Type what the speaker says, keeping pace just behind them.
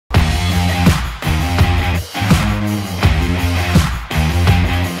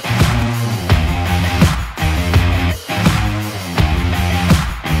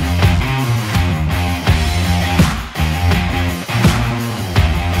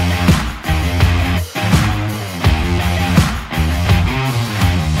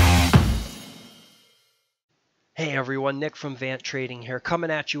everyone, Nick from Vant Trading here,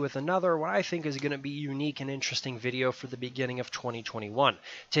 coming at you with another what I think is going to be unique and interesting video for the beginning of 2021.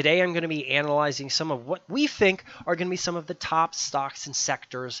 Today I'm going to be analyzing some of what we think are going to be some of the top stocks and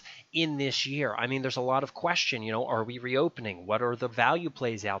sectors in this year. I mean, there's a lot of question, are we reopening? What are the value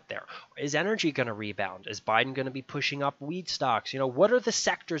plays out there? Is energy going to rebound? Is Biden going to be pushing up weed stocks? What are the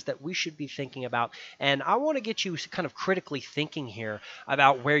sectors that we should be thinking about? And I want to get you kind of critically thinking here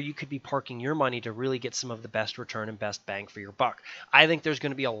about where you could be parking your money to really get some of the best return and best bang for your buck. I think there's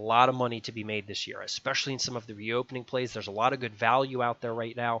going to be a lot of money to be made this year, especially in some of the reopening plays. There's a lot of good value out there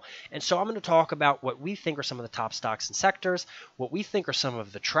right now. And so I'm going to talk about what we think are some of the top stocks and sectors, what we think are some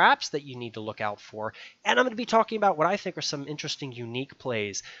of the traps that you need to look out for, and I'm going to be talking about what I think are some interesting, unique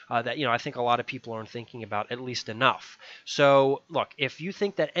plays that I think a lot of people aren't thinking about at least enough. So look, if you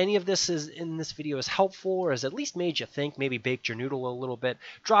think that any of this is in this video is helpful or has at least made you think, maybe baked your noodle a little bit,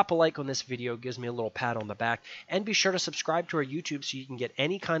 drop a like on this video, gives me a little pat on the back, and be sure to subscribe to our YouTube so you can get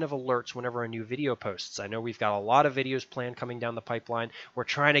any kind of alerts whenever a new video posts. I know we've got a lot of videos planned coming down the pipeline. We're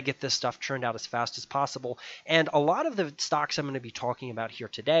trying to get this stuff churned out as fast as possible, and a lot of the stocks I'm going to be talking about here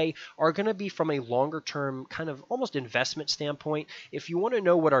today are going to be from a longer term kind of almost investment standpoint. If you want to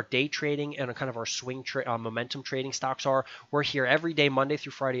know what our day trading and kind of our swing momentum trading stocks are, we're here every day, Monday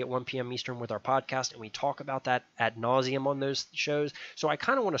through Friday at 1 p.m. Eastern with our podcast, and we talk about that ad nauseum on those shows. So I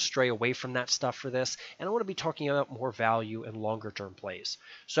kind of want to stray away from that stuff for this, and I want to be talking about more value and longer term plays.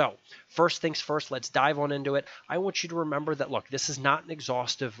 So first things first, let's dive on into it. I want you to remember that, look, this is not an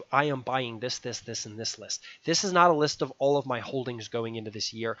exhaustive, I am buying this, and this list. This is not a list of all of my holdings going into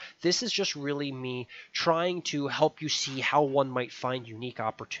this year. This is just really me trying to help you see how one might find unique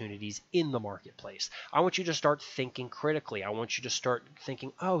opportunities in the marketplace. I want you to start thinking critically. I want you to start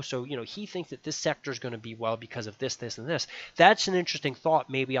thinking, oh, so, he thinks that this sector is going to be well because of this, and this. That's an interesting thought.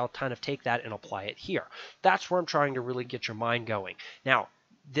 Maybe I'll kind of take that and apply it here. That's where I'm trying to really get your mind going. Now,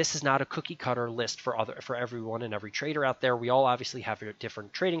 this is not a cookie cutter list for everyone and every trader out there. We all obviously have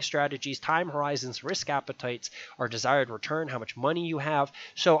different trading strategies, time horizons, risk appetites, our desired return, how much money you have.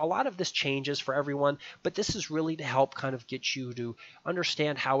 So a lot of this changes for everyone, but this is really to help kind of get you to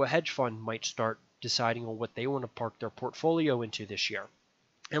understand how a hedge fund might start deciding on what they want to park their portfolio into this year.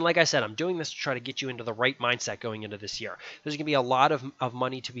 And like I said, I'm doing this to try to get you into the right mindset going into this year. There's going to be a lot of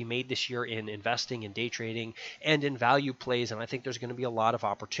money to be made this year in investing, in day trading, and in value plays, and I think there's going to be a lot of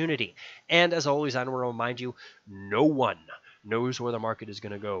opportunity. And as always, I want to remind you, no one knows where the market is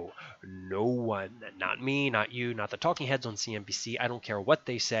going to go. No one, not me, not you, not the talking heads on CNBC. I don't care what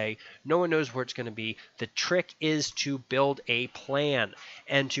they say. No one knows where it's going to be. The trick is to build a plan,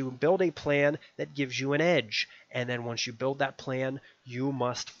 and to build a plan that gives you an edge. And then once you build that plan, you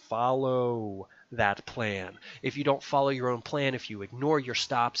must follow that plan. If you don't follow your own plan, if you ignore your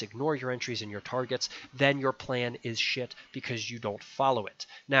stops, ignore your entries and your targets, then your plan is shit because you don't follow it.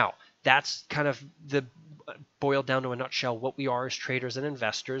 Now, that's kind of the boiled down to a nutshell. What we are as traders and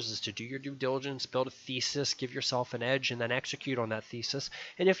investors is to do your due diligence, build a thesis, give yourself an edge, and then execute on that thesis.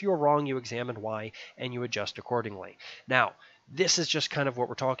 And if you're wrong, you examine why and you adjust accordingly. Now, this is just kind of what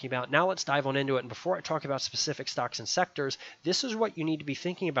we're talking about. Now let's dive on into it. And before I talk about specific stocks and sectors, this is what you need to be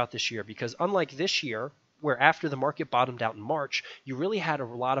thinking about this year, because unlike this year, where after the market bottomed out in March, you really had a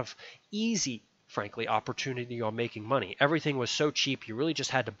lot of easy, frankly, opportunity on making money. Everything was so cheap, you really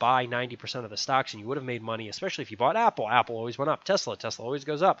just had to buy 90% of the stocks and you would have made money, especially if you bought Apple. Apple always went up. Tesla always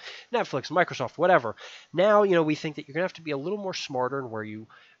goes up. Netflix, Microsoft, whatever. Now, we think that you're going to have to be a little more smarter in where you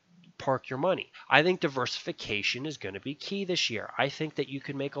park your money. I think diversification is going to be key this year. I think that you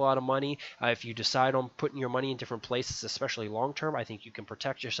can make a lot of money if you decide on putting your money in different places, especially long term. I think you can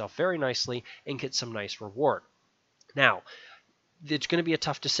protect yourself very nicely and get some nice reward. Now, it's going to be a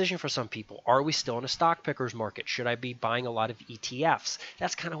tough decision for some people. Are we still in a stock picker's market? Should I be buying a lot of ETFs?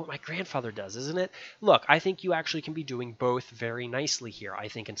 That's kind of what my grandfather does, isn't it? Look, I think you actually can be doing both very nicely here. I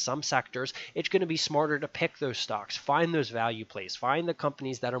think in some sectors, it's going to be smarter to pick those stocks, find those value plays, find the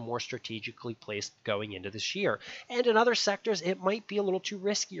companies that are more strategically placed going into this year. And in other sectors, it might be a little too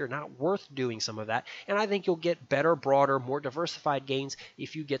risky or not worth doing some of that. And I think you'll get better, broader, more diversified gains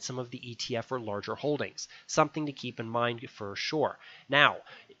if you get some of the ETF or larger holdings. Something to keep in mind for sure. Now,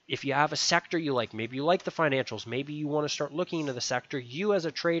 if you have a sector you like, maybe you like the financials, maybe you want to start looking into the sector, you as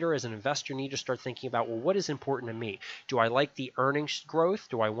a trader, as an investor, need to start thinking about, well, what is important to me? Do I like the earnings growth?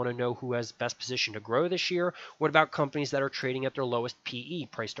 Do I want to know who has best position to grow this year? What about companies that are trading at their lowest PE,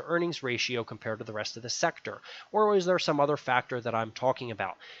 price to earnings ratio, compared to the rest of the sector? Or is there some other factor that I'm talking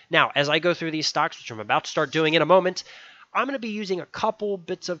about? Now, as I go through these stocks, which I'm about to start doing in a moment, I'm going to be using a couple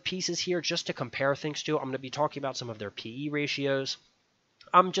bits of pieces here just to compare things to. I'm going to be talking about some of their PE ratios.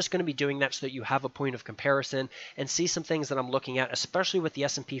 I'm just going to be doing that so that you have a point of comparison and see some things that I'm looking at, especially with the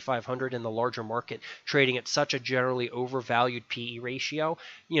S&P 500 in the larger market trading at such a generally overvalued PE ratio.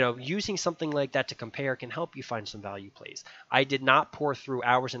 Using something like that to compare can help you find some value plays. I did not pour through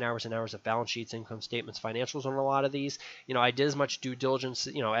hours and hours and hours of balance sheets, income statements, financials on a lot of these. I did as much due diligence,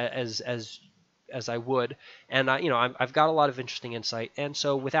 as I would, and I've got a lot of interesting insight. And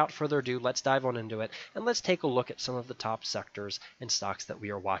so, without further ado, let's dive on into it, and let's take a look at some of the top sectors and stocks that we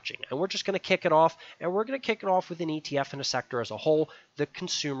are watching. And we're just going to kick it off, and we're going to kick it off with an ETF in a sector as a whole, the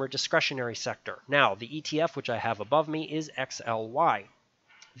consumer discretionary sector. Now, the ETF, which I have above me, is XLY.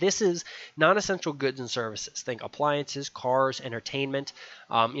 This is non-essential goods and services. Think appliances, cars, entertainment.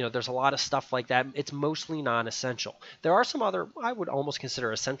 There's a lot of stuff like that. It's mostly non-essential. There are some other, I would almost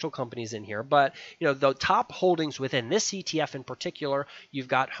consider essential companies in here, but the top holdings within this ETF in particular, you've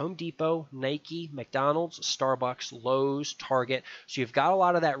got Home Depot, Nike, McDonald's, Starbucks, Lowe's, Target. So you've got a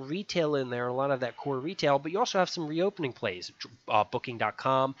lot of that retail in there, a lot of that core retail, but you also have some reopening plays,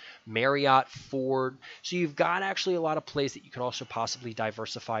 Booking.com, Marriott, Ford. So you've got actually a lot of plays that you could also possibly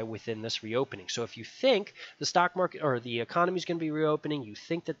diversify within this reopening. So if you think the stock market or the economy is going to be reopening, you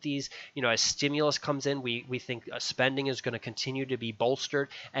think that these, as stimulus comes in, we think spending is going to continue to be bolstered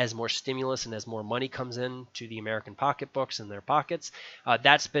as more stimulus and as more money comes in to the American pocketbooks and their pockets.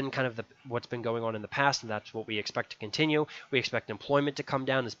 That's been kind of what's been going on in the past, and that's what we expect to continue. We expect employment to come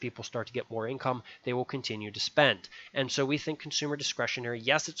down as people start to get more income. They will continue to spend. And so we think consumer discretionary,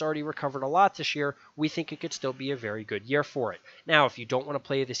 yes, it's already recovered a lot this year. We think it could still be a very good year for it. Now, if you don't want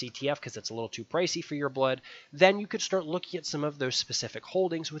to play this ETF because it's a little too pricey for your blood, then you could start looking at some of those specific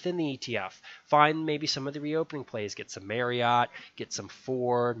holdings within the ETF. Find maybe some of the reopening plays, get some Marriott, get some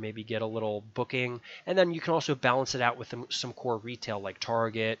Ford, maybe get a little Booking, and then you can also balance it out with some core retail like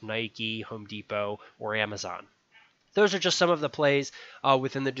Target, Nike, Home Depot, or Amazon. Those are just some of the plays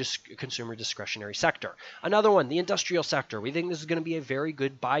within the consumer discretionary sector. Another one, the industrial sector. We think this is going to be a very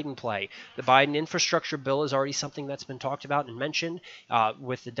good Biden play. The Biden infrastructure bill is already something that's been talked about and mentioned.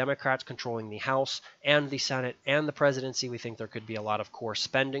 With the Democrats controlling the House and the Senate and the presidency, we think there could be a lot of core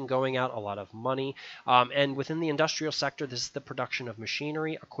spending going out, a lot of money. And within the industrial sector, this is the production of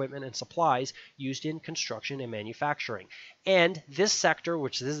machinery, equipment, and supplies used in construction and manufacturing. And this sector,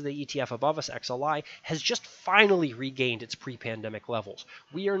 which this is the ETF above us, XLI, has just finally regained its pre-pandemic levels.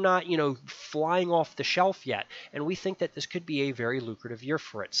 We are not, flying off the shelf yet, and we think that this could be a very lucrative year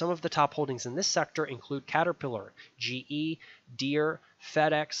for it. Some of the top holdings in this sector include Caterpillar, GE, Deere,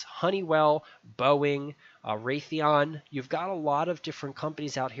 FedEx, Honeywell, Boeing, Raytheon. You've got a lot of different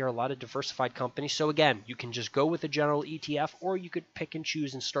companies out here, a lot of diversified companies. So again, you can just go with a general ETF, or you could pick and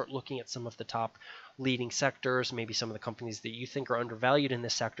choose and start looking at some of the top leading sectors, maybe some of the companies that you think are undervalued in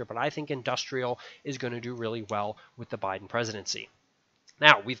this sector. But I think industrial is going to do really well with the Biden presidency.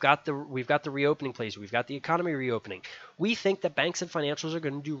 Now, we've got the reopening plays. We've got the economy reopening. We think that banks and financials are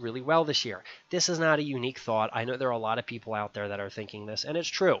going to do really well this year. This is not a unique thought. I know there are a lot of people out there that are thinking this, and it's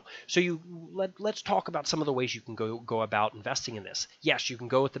true. So let's talk about some of the ways you can go about investing in this. Yes, you can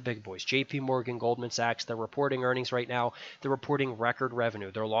go with the big boys. JP Morgan, Goldman Sachs, they're reporting earnings right now. They're reporting record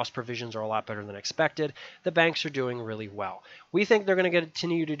revenue. Their loss provisions are a lot better than expected. The banks are doing really well. We think they're going to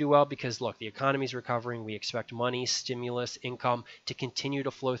continue to do well because, look, the economy is recovering. We expect money, stimulus, income to continue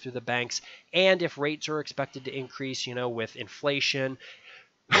to flow through the banks. And if rates are expected to increase, with inflation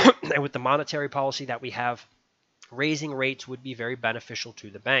and with the monetary policy that we have, raising rates would be very beneficial to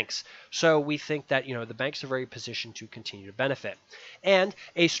the banks. So we think that, the banks are very positioned to continue to benefit. And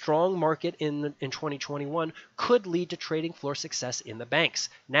a strong market in 2021 could lead to trading floor success in the banks.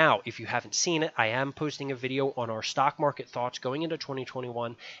 Now, if you haven't seen it, I am posting a video on our stock market thoughts going into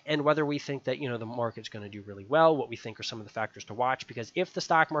 2021 and whether we think that, the market's going to do really well, what we think are some of the factors to watch. Because if the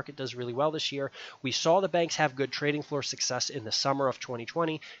stock market does really well this year, we saw the banks have good trading floor success in the summer of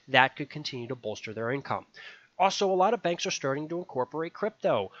 2020, that could continue to bolster their income. Also, a lot of banks are starting to incorporate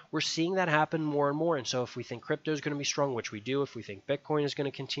crypto. We're seeing that happen more and more. And so if we think crypto is going to be strong, which we do, if we think Bitcoin is going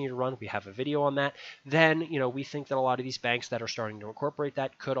to continue to run, we have a video on that, then, we think that a lot of these banks that are starting to incorporate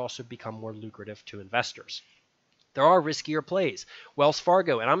that could also become more lucrative to investors. There are riskier plays. Wells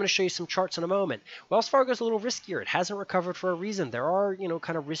Fargo, and I'm going to show you some charts in a moment. Wells Fargo is a little riskier. It hasn't recovered for a reason. There are,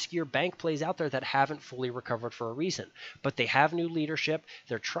 kind of riskier bank plays out there that haven't fully recovered for a reason. But they have new leadership.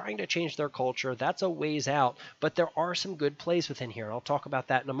 They're trying to change their culture. That's a ways out. But there are some good plays within here, and I'll talk about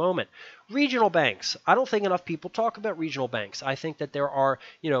that in a moment. Regional banks. I don't think enough people talk about regional banks. I think that there are,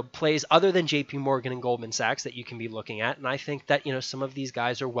 plays other than JP Morgan and Goldman Sachs that you can be looking at. And I think that, some of these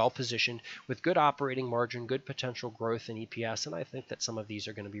guys are well positioned with good operating margin, good potential potential growth in EPS, and I think that some of these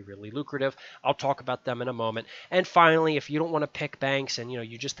are going to be really lucrative. I'll talk about them in a moment. And finally, if you don't want to pick banks and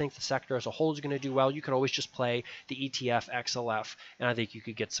you just think the sector as a whole is going to do well, you could always just play the ETF XLF, and I think you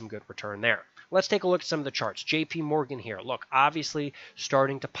could get some good return there. Let's take a look at some of the charts. JP Morgan here. Look, obviously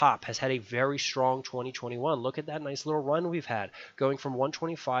starting to pop, has had a very strong 2021. Look at that nice little run we've had, going from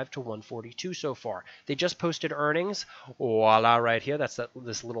 125 to 142 so far. They just posted earnings. Voila, right here. That's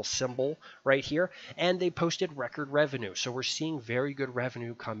this little symbol right here. And they posted record revenue. So we're seeing very good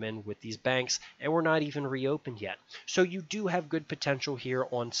revenue come in with these banks, and we're not even reopened yet. So you do have good potential here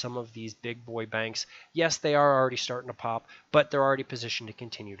on some of these big boy banks. Yes, they are already starting to pop, but they're already positioned to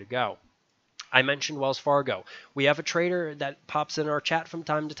continue to go. I mentioned Wells Fargo. We have a trader that pops in our chat from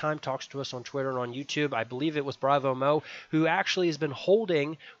time to time, talks to us on Twitter and on YouTube. I believe it was Bravo Mo, who actually has been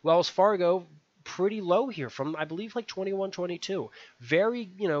holding Wells Fargo pretty low here from, I believe, like 21, 22.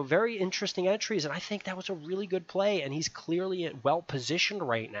 Very interesting entries, and I think that was a really good play, and he's clearly well positioned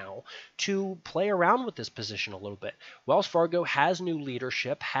right now to play around with this position a little bit. Wells Fargo has new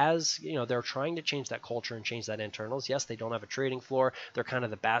leadership, they're trying to change that culture and change that internals. Yes, they don't have a trading floor. They're kind of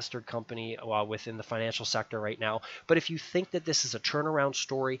the bastard company within the financial sector right now, but if you think that this is a turnaround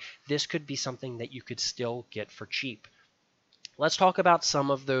story, this could be something that you could still get for cheap. Let's talk about some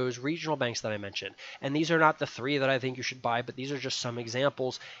of those regional banks that I mentioned. And these are not the three that I think you should buy, but these are just some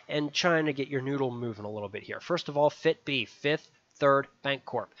examples and trying to get your noodle moving a little bit here. First of all, FitB, Fifth Third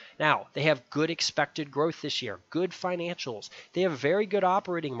Bancorp. Now, they have good expected growth this year, good financials. They have very good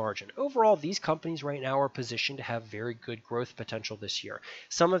operating margin. Overall, these companies right now are positioned to have very good growth potential this year.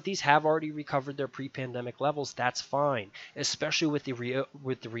 Some of these have already recovered their pre-pandemic levels. That's fine, especially with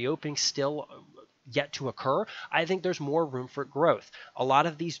the reopening still yet to occur. I think there's more room for growth. A lot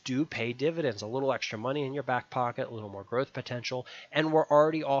of these do pay dividends, a little extra money in your back pocket, a little more growth potential, and we're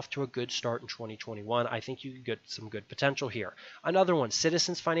already off to a good start in 2021. I think you could get some good potential here. Another one,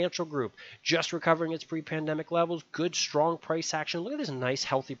 Citizens Financial Group, just recovering its pre-pandemic levels, good strong price action. Look at this nice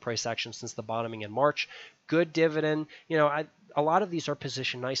healthy price action since the bottoming in March. Good dividend. A lot of these are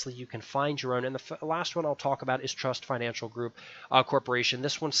positioned nicely. You can find your own. And the last one I'll talk about is Trust Financial Group Corporation.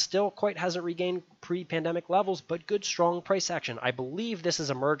 This one still quite hasn't regained pre-pandemic levels, but good, strong price action. I believe this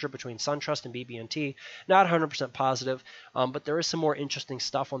is a merger between SunTrust and BB&T. Not 100% positive, but there is some more interesting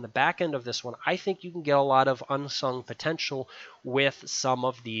stuff on the back end of this one. I think you can get a lot of unsung potential with some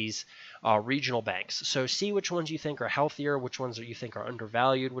of these regional banks. So see which ones you think are healthier, which ones that you think are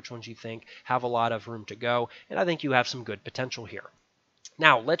undervalued, which ones you think have a lot of room to go, and I think you have some good potential here.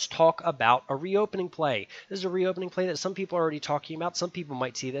 Now, let's talk about a reopening play. This is a reopening play that some people are already talking about. Some people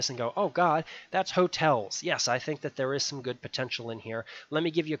might see this and go, oh, God, that's hotels. Yes, I think that there is some good potential in here. Let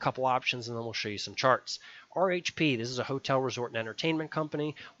me give you a couple options, and then we'll show you some charts. RHP, this is a hotel, resort, and entertainment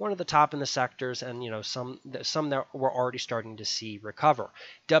company, one of the top in the sectors, and some that we're already starting to see recover.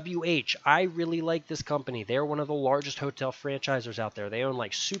 WH, I really like this company. They're one of the largest hotel franchisors out there. They own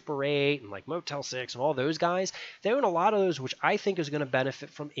like Super 8 and like Motel 6 and all those guys. They own a lot of those, which I think is going to benefit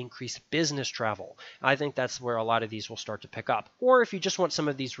from increased business travel. I think that's where a lot of these will start to pick up. Or if you just want some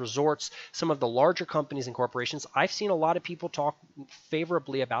of these resorts, some of the larger companies and corporations, I've seen a lot of people talk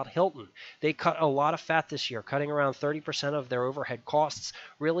favorably about Hilton. They cut a lot of fat this year, cutting around 30% of their overhead costs,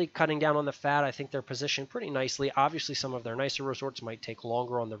 really cutting down on the fat. I think they're positioned pretty nicely. Obviously, some of their nicer resorts might take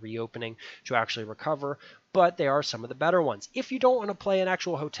longer on the reopening to actually recover, but they are some of the better ones. If you don't want to play an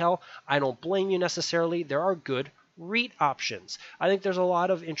actual hotel, I don't blame you necessarily. There are good REIT options. I think there's a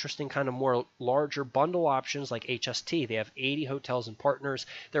lot of interesting kind of more larger bundle options like HST. They have 80 hotels and partners.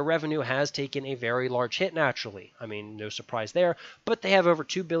 Their revenue has taken a very large hit naturally. I mean, no surprise there, but they have over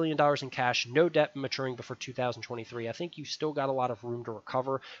 $2 billion in cash, no debt maturing before 2023. I think you've still got a lot of room to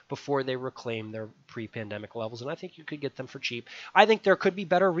recover before they reclaim their pre-pandemic levels, and I think you could get them for cheap. I think there could be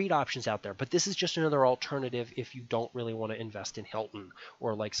better REIT options out there, but this is just another alternative if you don't really want to invest in Hilton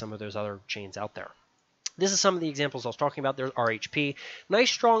or like some of those other chains out there. This is some of the examples I was talking about. There's RHP.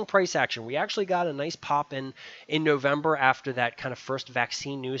 Nice strong price action. We actually got a nice pop in November after that kind of first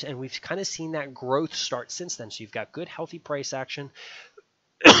vaccine news, and we've kind of seen that growth start since then. So you've got good, healthy price action,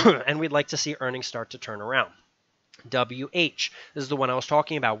 and we'd like to see earnings start to turn around. WH, this is the one I was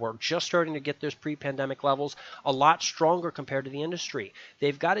talking about. We're just starting to get those pre-pandemic levels, a lot stronger compared to the industry.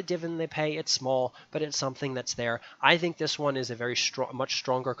 They've got a dividend they pay. It's small, but it's something that's there. I think this one is a very much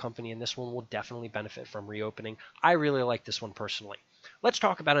stronger company, and this one will definitely benefit from reopening. I really like this one personally. Let's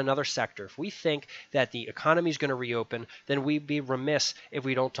talk about another sector. If we think that the economy is going to reopen, then we'd be remiss if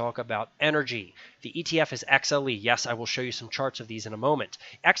we don't talk about energy. The ETF is XLE. Yes, I will show you some charts of these in a moment.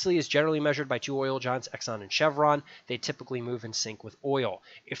 XLE is generally measured by two oil giants, Exxon and Chevron. They typically move in sync with oil.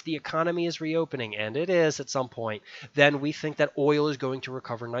 If the economy is reopening, and it is at some point, then we think that oil is going to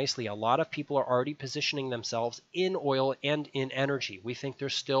recover nicely. A lot of people are already positioning themselves in oil and in energy. We think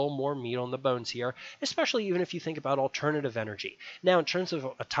there's still more meat on the bones here, especially even if you think about alternative energy. Now, in terms of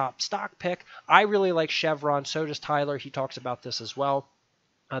a top stock pick, I really like Chevron. So does Tyler. He talks about this as well.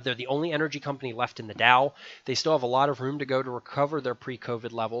 They're the only energy company left in the Dow. They still have a lot of room to go to recover their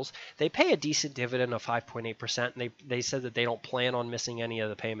pre-COVID levels. They pay a decent dividend of 5.8%, and they said that they don't plan on missing any of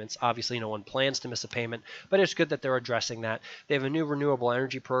the payments. Obviously, no one plans to miss a payment, but it's good that they're addressing that. They have a new renewable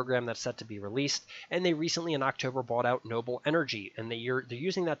energy program that's set to be released, and they recently in October bought out Noble Energy, and they're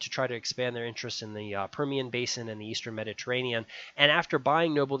using that to try to expand their interest in the Permian Basin and the Eastern Mediterranean. And after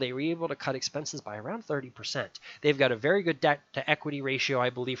buying Noble, they were able to cut expenses by around 30%. They've got a very good debt to equity ratio, I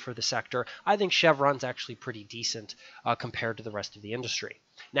believe, for the sector. I think Chevron's actually pretty decent compared to the rest of the industry.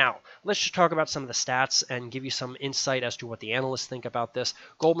 Now, let's just talk about some of the stats and give you some insight as to what the analysts think about this.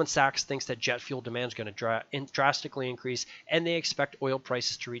 Goldman Sachs thinks that jet fuel demand is going to drastically increase, and they expect oil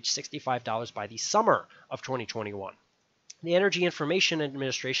prices to reach $65 by the summer of 2021. The Energy Information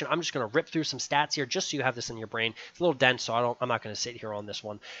Administration, I'm just going to rip through some stats here just so you have this in your brain. It's a little dense, so I'm not going to sit here on this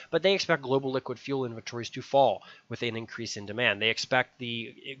one. But they expect global liquid fuel inventories to fall with an increase in demand. They expect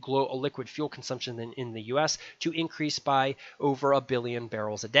the liquid fuel consumption in the U.S. to increase by over 1 billion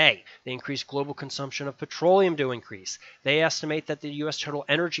barrels a day. They increase global consumption of petroleum to increase. They estimate that the U.S. total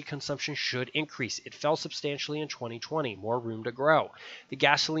energy consumption should increase. It fell substantially in 2020. More room to grow. The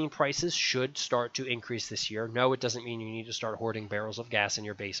gasoline prices should start to increase this year. No, it doesn't mean you need to start hoarding barrels of gas in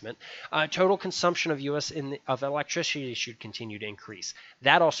your basement. Total consumption of U.S. of electricity should continue to increase.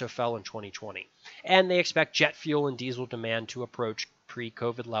 That also fell in 2020. And they expect jet fuel and diesel demand to approach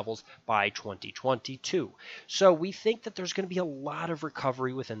pre-COVID levels by 2022. So we think that there's going to be a lot of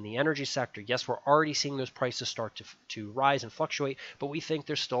recovery within the energy sector. Yes, we're already seeing those prices start to rise and fluctuate, but we think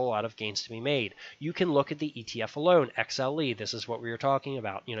there's still a lot of gains to be made. You can look at the ETF alone, XLE. This is what we were talking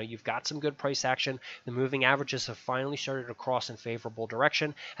about. You've got some good price action. The moving averages have finally started to cross in favorable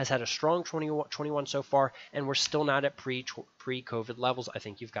direction, has had a strong 21 so far, and we're still not at pre-COVID levels. I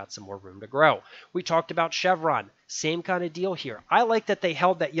think you've got some more room to grow. We talked about Chevron. Same kind of deal here. I like that they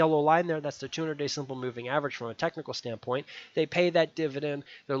held that yellow line there. That's the 200-day simple moving average from a technical standpoint. They pay that dividend.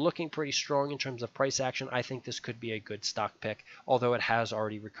 They're looking pretty strong in terms of price action. I think this could be a good stock pick, although it has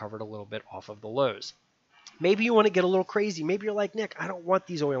already recovered a little bit off of the lows. Maybe you want to get a little crazy. Maybe you're like, Nick, I don't want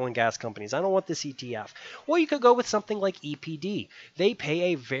these oil and gas companies. I don't want this ETF. Well, you could go with something like EPD. They pay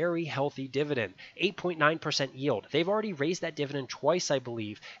a very healthy dividend, 8.9% yield. They've already raised that dividend twice, I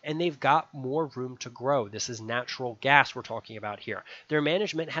believe, and they've got more room to grow. This is natural gas we're talking about here. Their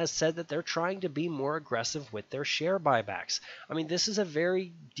management has said that they're trying to be more aggressive with their share buybacks. I mean, this is a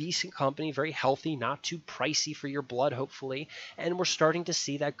very decent company, very healthy, not too pricey for your blood, hopefully, and we're starting to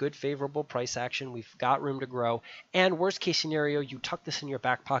see that good favorable price action. We've got room to grow, and worst case scenario, you tuck this in your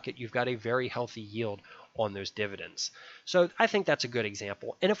back pocket, you've got a very healthy yield on those dividends. So I think that's a good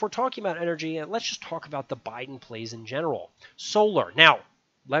example. And if we're talking about energy, let's just talk about the Biden plays in general. Solar. Now,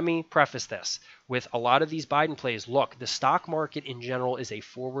 let me preface this with a lot of these Biden plays. Look, the stock market in general is a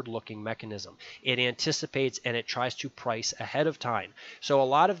forward-looking mechanism. It anticipates and it tries to price ahead of time. So a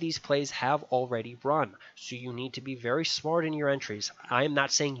lot of these plays have already run. So you need to be very smart in your entries. I am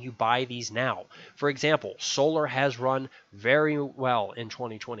not saying you buy these now. For example, solar has run very well in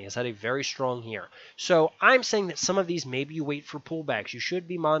 2020. Has had a very strong year. So I'm saying that some of these, maybe you wait for pullbacks. You should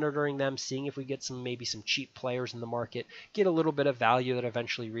be monitoring them, seeing if we get maybe some cheap players in the market, get a little bit of value that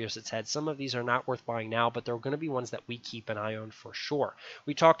eventually rears its head. Some of these are not worth buying now, but they're going to be ones that we keep an eye on for sure.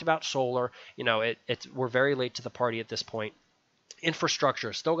 We talked about solar. We're very late to the party at this point.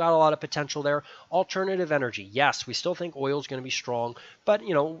 Infrastructure, still got a lot of potential there. Alternative energy, yes, we still think oil is going to be strong, but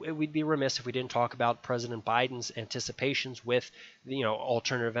we'd be remiss if we didn't talk about President Biden's anticipations with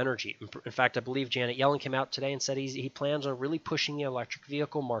alternative energy. In fact, I believe Janet Yellen came out today and said he plans on really pushing the electric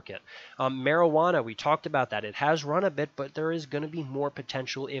vehicle market. Marijuana, we talked about that. It has run a bit, but there is going to be more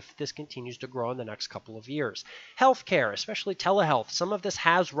potential if this continues to grow in the next couple of years. Healthcare, especially telehealth, some of this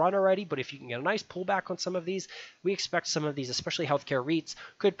has run already, but if you can get a nice pullback on some of these, we expect some of these, especially especially healthcare REITs,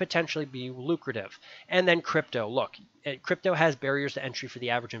 could potentially be lucrative. And then crypto. Look, crypto has barriers to entry for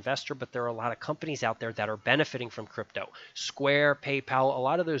the average investor, but there are a lot of companies out there that are benefiting from crypto. Square, PayPal, a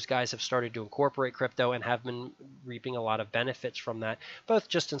lot of those guys have started to incorporate crypto and have been reaping a lot of benefits from that, both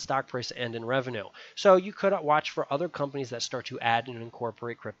just in stock price and in revenue. So you could watch for other companies that start to add and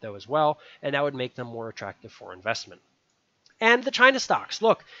incorporate crypto as well, and that would make them more attractive for investment. And the China stocks.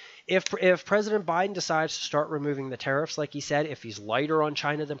 Look, if President Biden decides to start removing the tariffs, like he said, if he's lighter on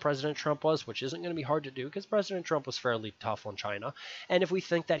China than President Trump was, which isn't going to be hard to do because President Trump was fairly tough on China, and if we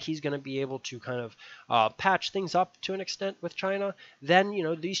think that he's going to be able to kind of patch things up to an extent with China, then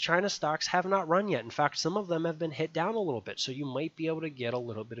these China stocks have not run yet. In fact, some of them have been hit down a little bit, so you might be able to get a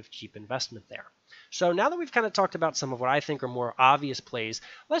little bit of cheap investment there. So now that we've kind of talked about some of what I think are more obvious plays,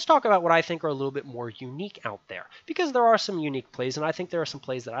 let's talk about what I think are a little bit more unique out there, because there are some unique plays, and I think there are some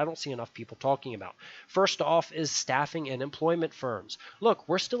plays that I don't see enough people talking about. First off is staffing and employment firms. Look,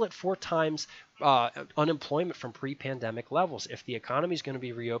 we're still at 4 times unemployment from pre-pandemic levels. If the economy is going to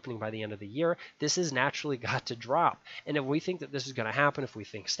be reopening by the end of the year, this has naturally got to drop. And if we think that this is going to happen, if we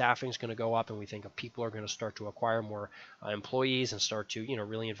think staffing is going to go up, and we think people are going to start to acquire more employees and start to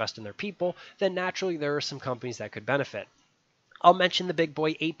really invest in their people, then naturally there are some companies that could benefit. I'll mention the big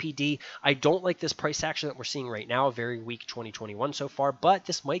boy APD. I don't like this price action that we're seeing right now, a very weak 2021 so far, but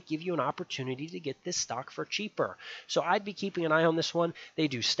this might give you an opportunity to get this stock for cheaper. So I'd be keeping an eye on this one. They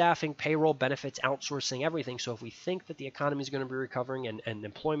do staffing, payroll, benefits, outsourcing, everything. So if we think that the economy is going to be recovering and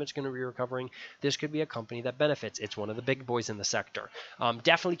employment's going to be recovering, this could be a company that benefits. It's one of the big boys in the sector.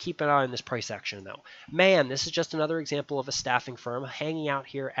 Definitely keep an eye on this price action though. Man, this is just another example of a staffing firm hanging out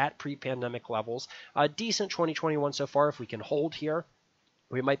here at pre-pandemic levels. A decent 2021 so far if we can hold here.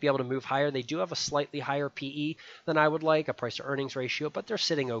 We might be able to move higher. They do have a slightly higher PE than I would like, a price to earnings ratio, but they're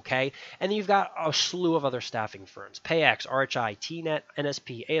sitting okay. And then you've got a slew of other staffing firms, PayX, RHI, TNet,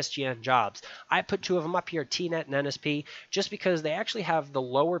 NSP, ASGN, Jobs. I put 2 of them up here, TNet and NSP, just because they actually have the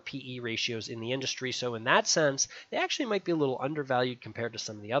lower PE ratios in the industry. So in that sense, they actually might be a little undervalued compared to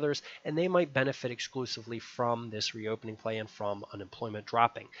some of the others, and they might benefit exclusively from this reopening play and from unemployment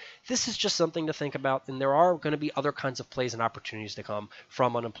dropping. This is just something to think about, and there are going to be other kinds of plays and opportunities to come from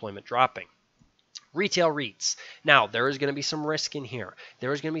unemployment dropping. Retail REITs. Now, there is going to be some risk in here.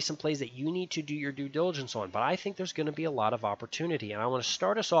 There is going to be some plays that you need to do your due diligence on, but I think there's going to be a lot of opportunity. And I want to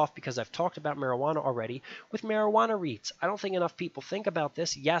start us off, because I've talked about marijuana already, with marijuana REITs. I don't think enough people think about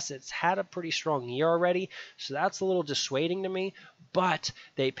this. Yes, it's had a pretty strong year already, so that's a little dissuading to me, but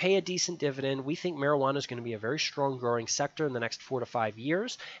they pay a decent dividend. We think marijuana is going to be a very strong growing sector in the next 4 to 5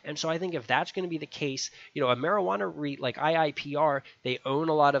 years. And so I think if that's going to be the case, a marijuana REIT like IIPR, they own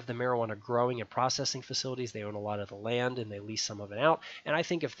a lot of the marijuana growing and processing facilities. They own a lot of the land and they lease some of it out. And I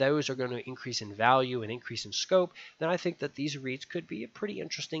think if those are going to increase in value and increase in scope, then I think that these REITs could be a pretty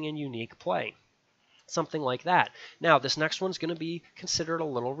interesting and unique play. Something like that. Now, this next one's going to be considered a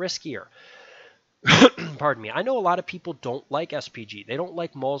little riskier. Pardon me. I know a lot of people don't like SPG. They don't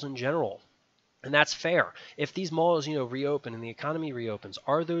like malls in general. And that's fair. If these malls, reopen and the economy reopens,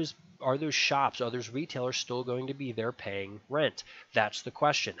 are those shops, are those retailers still going to be there paying rent? That's the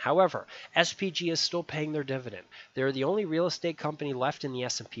question. However, SPG is still paying their dividend. They're the only real estate company left in the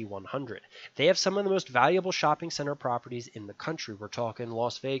S&P 100. They have some of the most valuable shopping center properties in the country. We're talking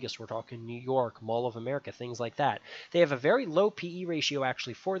Las Vegas, we're talking New York, Mall of America, things like that. They have a very low PE ratio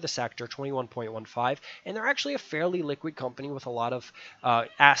actually for the sector, 21.15, and they're actually a fairly liquid company with a lot of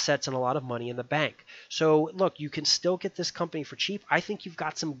assets and a lot of money in the bank. So look, you can still get this company for cheap. I think you've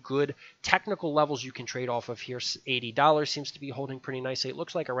got some good technical levels you can trade off of here. $80 seems to be holding pretty nicely. It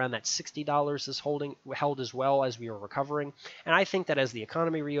looks like around that $60 is held as well as we are recovering. And I think that as the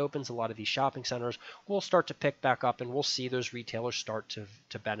economy reopens, a lot of these shopping centers will start to pick back up, and we'll see those retailers start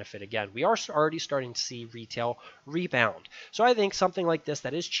to benefit again. We are already starting to see retail rebound. So I think something like this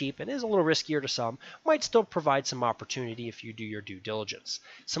that is cheap and is a little riskier to some might still provide some opportunity if you do your due diligence.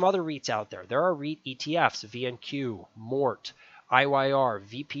 Some other REITs out there. There are REIT ETFs, VNQ, MORT, IYR,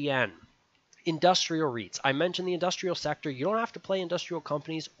 VPN, industrial REITs. I mentioned the industrial sector. You don't have to play industrial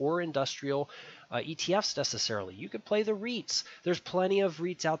companies or industrial ETFs necessarily. You could play the REITs. There's plenty of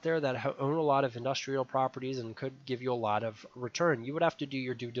REITs out there that own a lot of industrial properties and could give you a lot of return. You would have to do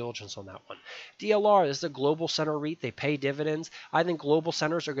your due diligence on that one. DLR, this is a global center REIT. They pay dividends. I think global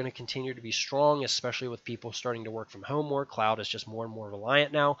centers are going to continue to be strong, especially with people starting to work from home more. Cloud is just more and more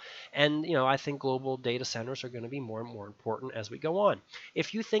reliant now. And, I think global data centers are going to be more and more important as we go on.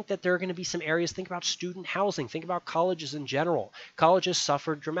 If you think that there are going to be some areas, think about student housing. Think about colleges in general. Colleges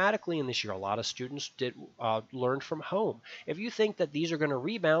suffered dramatically in this year. A lot of students students did learned from home. If you think that these are going to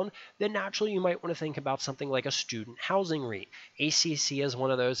rebound, then naturally you might want to think about something like a student housing REIT. ACC is one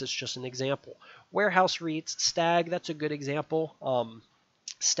of those. It's just an example. Warehouse REITs, Stag, that's a good example.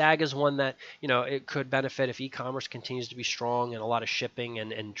 Stag is one that, it could benefit if e-commerce continues to be strong and a lot of shipping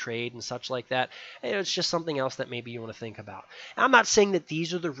and trade and such like that. It's just something else that maybe you want to think about. And I'm not saying that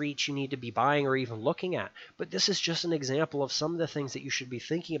these are the REITs you need to be buying or even looking at, but this is just an example of some of the things that you should be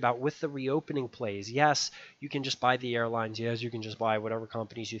thinking about with the reopening plays. Yes, you can just buy the airlines. Yes, you can just buy whatever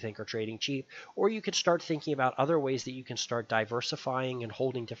companies you think are trading cheap, or you could start thinking about other ways that you can start diversifying and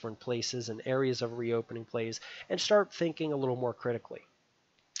holding different places and areas of reopening plays and start thinking a little more critically.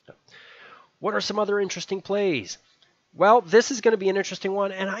 What are some other interesting plays? Well, this is going to be an interesting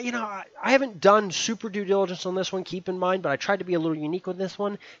one, and I haven't done super due diligence on this one, keep in mind, but I tried to be a little unique with this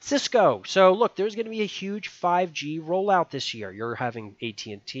one. Cisco. So look, there's going to be a huge 5G rollout this year. You're having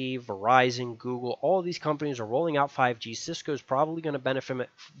AT&T, Verizon, Google, all of these companies are rolling out 5G. Cisco is probably going to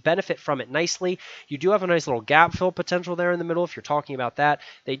benefit from it nicely. You do have a nice little gap fill potential there in the middle if you're talking about that.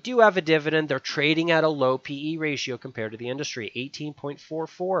 They do have a dividend. They're trading at a low PE ratio compared to the industry,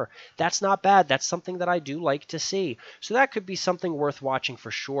 18.44. That's not bad. That's something that I do like to see. So that could be something worth watching for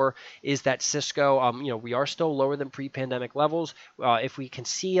sure, is that Cisco, we are still lower than pre-pandemic levels. If we can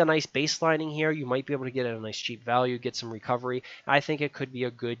see a nice baselining here, you might be able to get at a nice cheap value, get some recovery. I think it could be a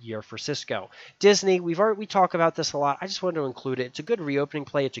good year for Cisco. Disney, we talk about this a lot. I just wanted to include it. It's a good reopening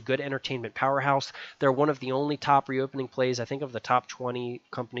play. It's a good entertainment powerhouse. They're one of the only top reopening plays, I think, of the top 20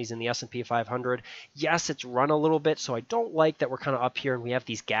 companies in the S&P 500. Yes, it's run a little bit, so I don't like that we're kind of up here and we have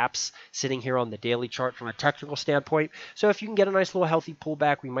these gaps sitting here on the daily chart from a technical standpoint. So if you can get a nice little healthy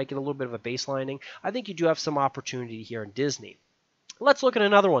pullback, we might get a little bit of a baselining. I think you do have some opportunity here in Disney. Let's look at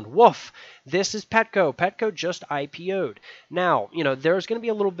another one. Woof. This is Petco. Petco just IPO'd. Now, there's going to be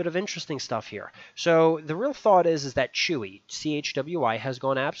a little bit of interesting stuff here. So the real thought is that Chewy, CHWI, has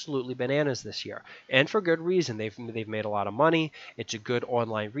gone absolutely bananas this year. And for good reason. They've made a lot of money. It's a good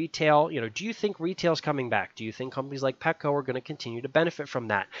online retail. Do you think retail's coming back? Do you think companies like Petco are going to continue to benefit from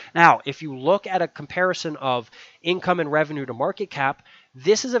that? Now, if you look at a comparison of income and revenue to market cap,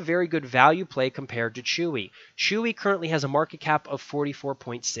 this is a very good value play compared to Chewy. Chewy currently has a market cap of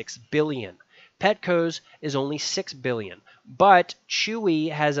 44.6 billion. Petco's is only 6 billion, but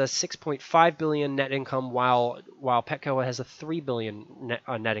Chewy has a 6.5 billion net income while Petco has a 3 billion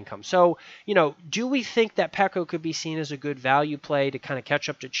net income. So, do we think that Petco could be seen as a good value play to kind of catch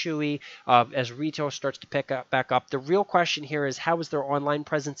up to Chewy as retail starts to back up? The real question here is, how is their online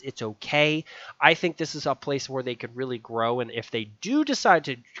presence? It's okay. I think this is a place where they could really grow, and if they do decide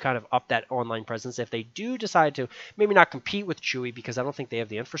to kind of up that online presence, if they do decide to maybe not compete with Chewy, because I don't think they have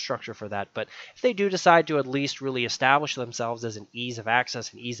the infrastructure for that, but if they do decide to at least really establish themselves as an ease of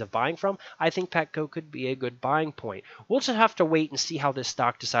access and ease of buying from, I think Petco could be a good buying point. We'll just have to wait and see how this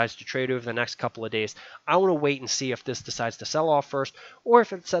stock decides to trade over the next couple of days. I want to wait and see if this decides to sell off first, or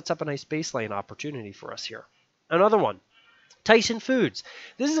if it sets up a nice baseline opportunity for us here. Another one. Tyson Foods.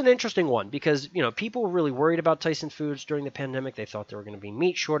 This is an interesting one because, people were really worried about Tyson Foods during the pandemic. They thought there were going to be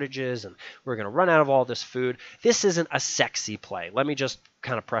meat shortages and we're going to run out of all this food. This isn't a sexy play. Let me just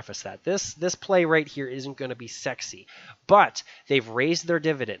kind of preface that. This play right here isn't going to be sexy, but they've raised their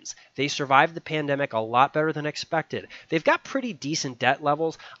dividends. They survived the pandemic a lot better than expected. They've got pretty decent debt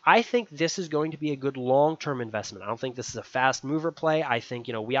levels. I think this is going to be a good long-term investment. I don't think this is a fast mover play. I think,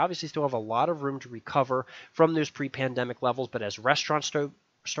 we obviously still have a lot of room to recover from those pre-pandemic levels, but as restaurants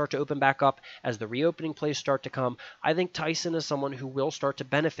start to open back up, as the reopening plays start to come, I think Tyson is someone who will start to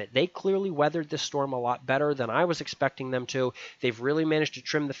benefit. They clearly weathered this storm a lot better than I was expecting them to. They've really managed to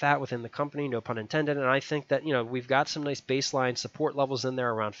trim the fat within the company, no pun intended, and I think that, we've got some nice baseline support levels in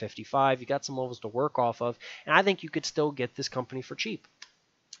there around 55. You got some levels to work off of, and I think you could still get this company for cheap.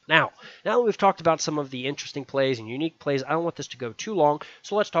 Now that we've talked about some of the interesting plays and unique plays, I don't want this to go too long,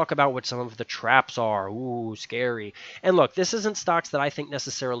 so let's talk about what some of the traps are. Ooh, scary. And look, this isn't stocks that I think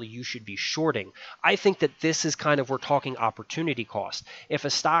necessarily you should be shorting. I think that this is we're talking opportunity cost. If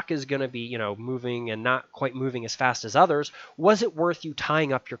a stock is going to be, moving and not quite moving as fast as others, was it worth you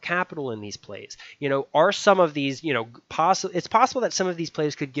tying up your capital in these plays? Are some of these, it's possible that some of these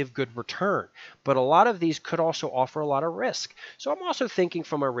plays could give good return, but a lot of these could also offer a lot of risk. So I'm also thinking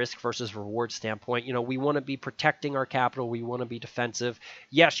from a risk versus reward standpoint. We want to be protecting our capital. We want to be defensive.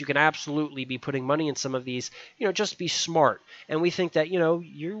 Yes, you can absolutely be putting money in some of these, just be smart. And we think that,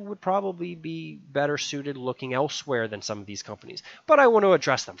 you would probably be better suited looking elsewhere than some of these companies. But I want to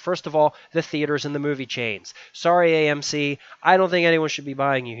address them. First of all, the theaters and the movie chains. Sorry, AMC. I don't think anyone should be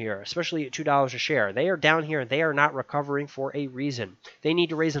buying you here, especially at $2 a share. They are down here and they are not recovering for a reason. They need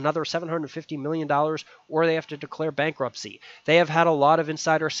to raise another $750 million or they have to declare bankruptcy. They have had a lot of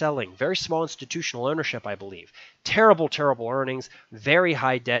insider selling, very small institutional ownership, I believe. Terrible, terrible earnings, very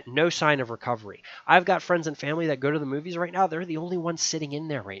high debt, no sign of recovery. I've got friends and family that go to the movies right now. They're the only ones sitting in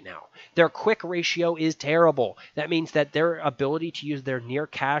there right now. Their quick ratio is terrible. That means that their ability to use their near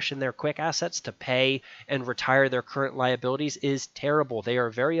cash and their quick assets to pay and retire their current liabilities is terrible. They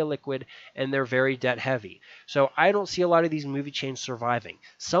are very illiquid and they're very debt heavy. So I don't see a lot of these movie chains surviving.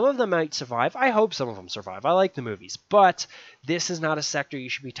 Some of them might survive. I hope some of them survive. I like the movies, but this is not a sector you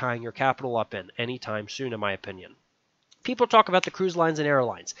should be tying your capital up in anytime soon, in my opinion. People talk about the cruise lines and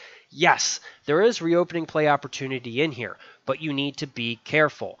airlines. Yes, there is reopening play opportunity in here, but you need to be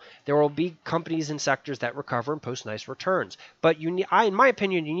careful. There will be companies and sectors that recover and post nice returns, but in my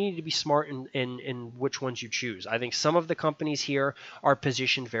opinion, you need to be smart in which ones you choose. I think some of the companies here are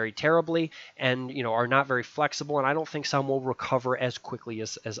positioned very terribly and are not very flexible, and I don't think some will recover as quickly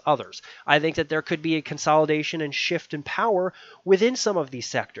as others. I think that there could be a consolidation and shift in power within some of these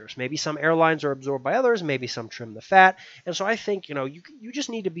sectors. Maybe some airlines are absorbed by others, maybe some trim the fat, and so I think you just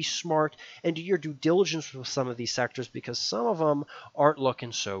need to be smart and do your due diligence with some of these sectors because some of them aren't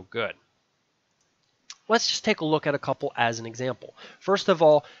looking so good. Let's just take a look at a couple as an example. First of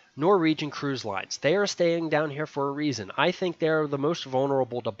all, Norwegian Cruise Lines. They are staying down here for a reason. I think they're the most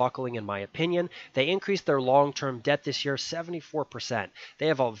vulnerable to buckling in my opinion. They increased their long-term debt this year 74%. They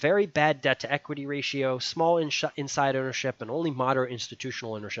have a very bad debt to equity ratio, small inside ownership, and only moderate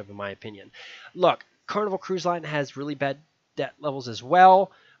institutional ownership in my opinion. Look, Carnival Cruise Line has really bad debt levels as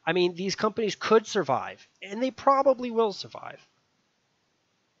well. I mean, these companies could survive, and they probably will survive.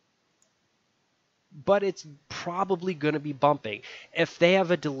 But it's probably going to be bumping. If they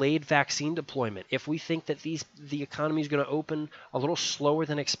have a delayed vaccine deployment, if we think that the economy is going to open a little slower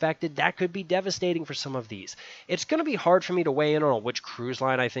than expected, that could be devastating for some of these. It's going to be hard for me to weigh in on which cruise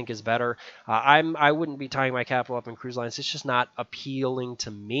line I think is better. I wouldn't be tying my capital up in cruise lines. It's just not appealing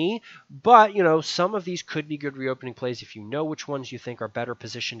to me. But, some of these could be good reopening plays. If you know which ones you think are better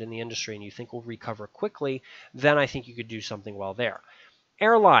positioned in the industry and you think will recover quickly, then I think you could do something well there.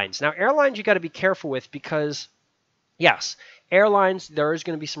 Airlines. Now, airlines you got to be careful with because, yes, airlines, there is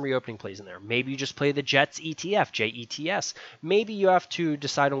going to be some reopening plays in there. Maybe you just play the Jets ETF, JETS. Maybe you have to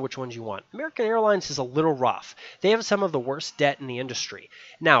decide on which ones you want. American Airlines is a little rough. They have some of the worst debt in the industry.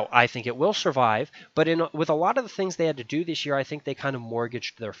 Now, I think it will survive, but with a lot of the things they had to do this year, I think they kind of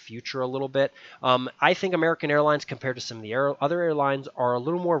mortgaged their future a little bit. I think American Airlines, compared to some of the other airlines, are a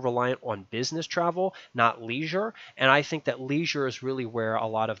little more reliant on business travel, not leisure. And I think that leisure is really where a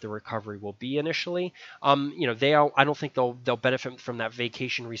lot of the recovery will be initially. I don't think they'll benefit from that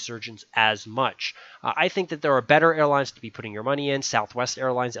vacation resurgence as much. I think that there are better airlines to be putting your money in. Southwest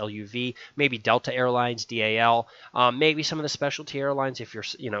Airlines, LUV, maybe Delta Airlines, DAL, maybe some of the specialty airlines if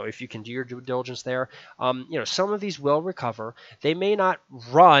you can do your due diligence there. Some of these will recover. They may not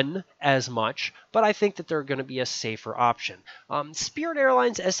run as much, but I think that they're going to be a safer option. Spirit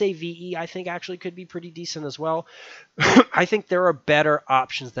Airlines, SAVE, I think actually could be pretty decent as well. I think there are better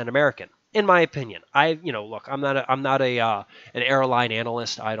options than American. In my opinion, look, I'm not an airline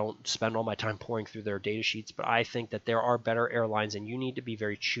analyst. I don't spend all my time pouring through their data sheets, but I think that there are better airlines, and you need to be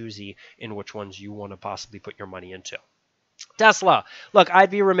very choosy in which ones you want to possibly put your money into. Tesla. Look, I'd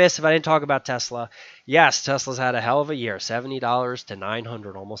be remiss if I didn't talk about Tesla. Yes, Tesla's had a hell of a year, $70 to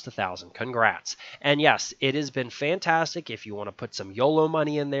 $900, almost $1,000. Congrats. And yes, it has been fantastic if you want to put some YOLO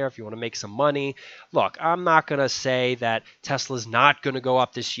money in there, if you want to make some money. Look, I'm not going to say that Tesla's not going to go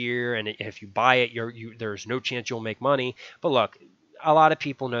up this year, and if you buy it, there's no chance you'll make money. But look, a lot of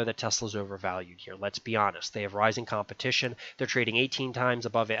people know that Tesla's overvalued here. Let's be honest. They have rising competition. They're trading 18 times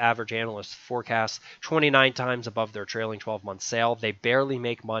above the average analyst forecast, 29 times above their trailing 12-month sale. They barely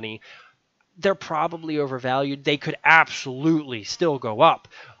make money. They're probably overvalued. They could absolutely still go up,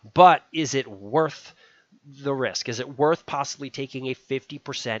 but is it worth the risk? Is it worth possibly taking a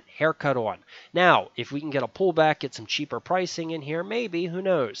 50% haircut on? Now, if we can get a pullback, get some cheaper pricing in here, maybe, who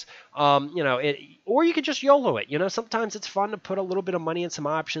knows? Or you could just YOLO it. Sometimes it's fun to put a little bit of money in some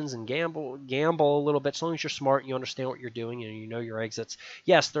options and gamble a little bit. As long as you're smart and you understand what you're doing and you know your exits.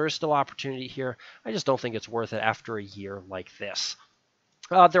 Yes, there is still opportunity here. I just don't think it's worth it after a year like this.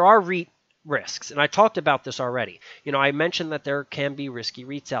 There are REIT risks. And I talked about this already. I mentioned that there can be risky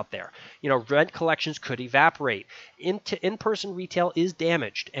REITs out there. Rent collections could evaporate. In-person retail is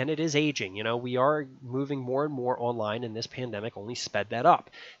damaged and it is aging. We are moving more and more online, and this pandemic only sped that up.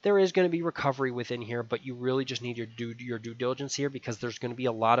 There is going to be recovery within here, but you really just need your due diligence here, because there's going to be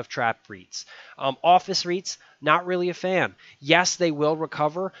a lot of trap REITs. Office REITs, not really a fan. Yes, they will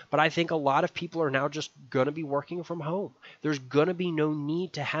recover, but I think a lot of people are now just going to be working from home. There's going to be no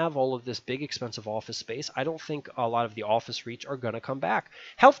need to have all of this big expensive office space. I don't think a lot of the office REITs are going to come back.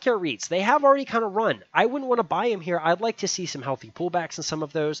 Healthcare REITs, they have already kind of run. I wouldn't want to buy them here. I'd like to see some healthy pullbacks in some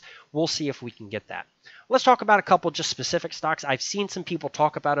of those. We'll see if we can get that. Let's talk about a couple just specific stocks. I've seen some people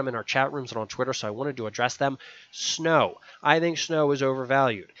talk about them in our chat rooms and on Twitter, so I wanted to address them. Snow. I think Snow is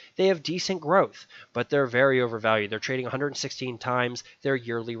overvalued. They have decent growth, but they're very overvalued. They're trading 116 times their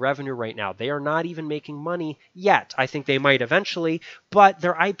yearly revenue right now. They are not even making money yet. I think they might eventually, but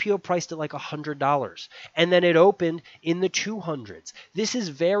their IPO priced at like $100, and then it opened in the 200s. This is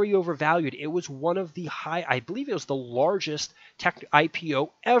very overvalued. It was one of the I believe it was the largest tech IPO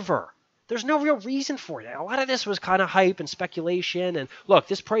ever. There's no real reason for that. A lot of this was kind of hype and speculation. And look,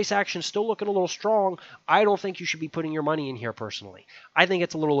 this price action is still looking a little strong. I don't think you should be putting your money in here personally. I think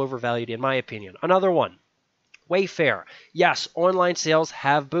it's a little overvalued in my opinion. Another one, Wayfair. Yes, online sales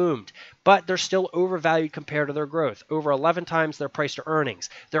have boomed, but they're still overvalued compared to their growth. Over 11 times their price to earnings.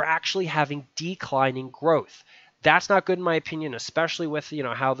 They're actually having declining growth. That's not good in my opinion, especially with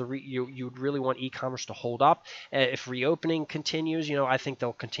how you'd really want e-commerce to hold up. If reopening continues, I think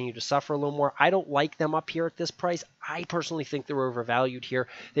they'll continue to suffer a little more. I don't like them up here at this price. I personally think they're overvalued here.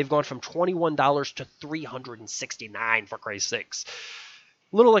 They've gone from $21 to $369 for Christ's sakes.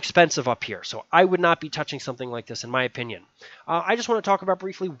 Little expensive up here, so I would not be touching something like this in my opinion. I just want to talk about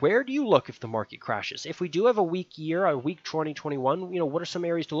briefly, where do you look if the market crashes? If we do have a weak year, a weak 2021, what are some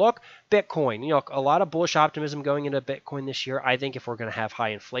areas to look? Bitcoin, a lot of bullish optimism going into Bitcoin this year. I think if we're going to have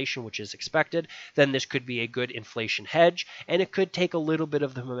high inflation, which is expected, then this could be a good inflation hedge, and it could take a little bit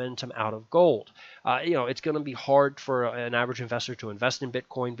of the momentum out of gold. It's going to be hard for an average investor to invest in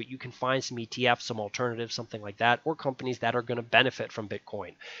Bitcoin, but you can find some ETFs, some alternatives, something like that, or companies that are going to benefit from Bitcoin.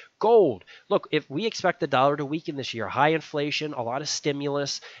 Gold. Look, if we expect the dollar to weaken this year, high inflation, a lot of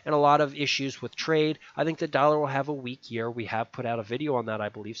stimulus, and a lot of issues with trade, I think the dollar will have a weak year. We have put out a video on that, I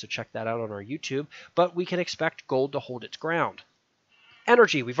believe, so check that out on our YouTube. But we can expect gold to hold its ground.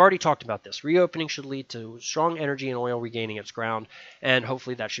 Energy, we've already talked about this. Reopening should lead to strong energy and oil regaining its ground, and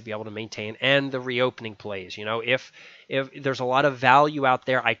hopefully that should be able to maintain. And the reopening plays, if there's a lot of value out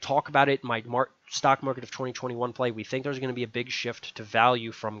there, I talk about it in my stock market of 2021 play. We think there's going to be a big shift to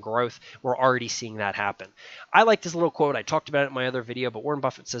value from growth. We're already seeing that happen. I like this little quote. I talked about it in my other video, but Warren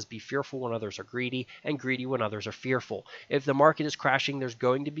Buffett says, be fearful when others are greedy and greedy when others are fearful. If the market is crashing, there's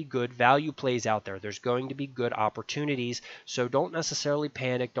going to be good value plays out there. There's going to be good opportunities. So don't necessarily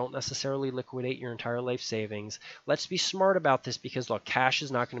panic. Don't necessarily liquidate your entire life savings. Let's be smart about this, because look, cash is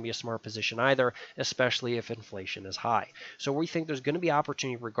not going to be a smart position either, especially if inflation is high. So we think there's going to be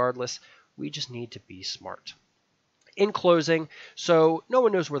opportunity regardless. We just need to be smart. In closing, so no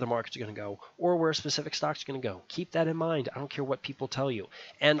one knows where the market's going to go or where a specific stock's going to go. Keep that in mind. I don't care what people tell you.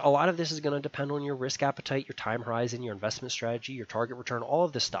 And a lot of this is going to depend on your risk appetite, your time horizon, your investment strategy, your target return, all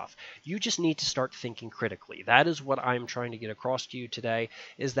of this stuff. You just need to start thinking critically. That is what I'm trying to get across to you today,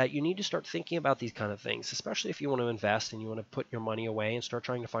 is that you need to start thinking about these kind of things, especially if you want to invest and you want to put your money away and start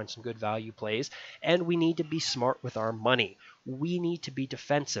trying to find some good value plays. And we need to be smart with our money. We need to be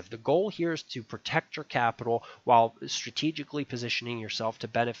defensive. The goal here is to protect your capital while strategically positioning yourself to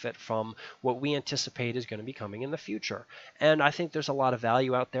benefit from what we anticipate is going to be coming in the future. And I think there's a lot of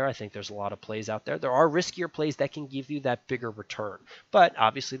value out there. I think there's a lot of plays out there. There are riskier plays that can give you that bigger return, but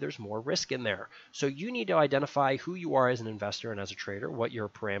obviously there's more risk in there. So you need to identify who you are as an investor and as a trader, what your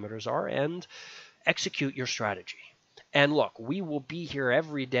parameters are, and execute your strategy. And look, we will be here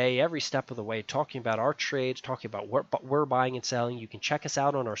every day, every step of the way, talking about our trades, talking about what we're buying and selling. You can check us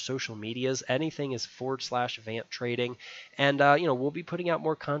out on our social medias. Anything is /Vant Trading. And, we'll be putting out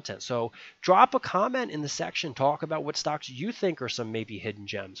more content. So drop a comment in the section. Talk about what stocks you think are some maybe hidden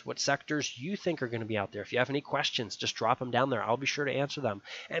gems, what sectors you think are going to be out there. If you have any questions, just drop them down there. I'll be sure to answer them.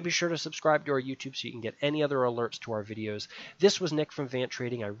 And be sure to subscribe to our YouTube so you can get any other alerts to our videos. This was Nick from Vant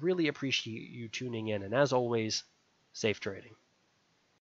Trading. I really appreciate you tuning in. And as always, safe trading.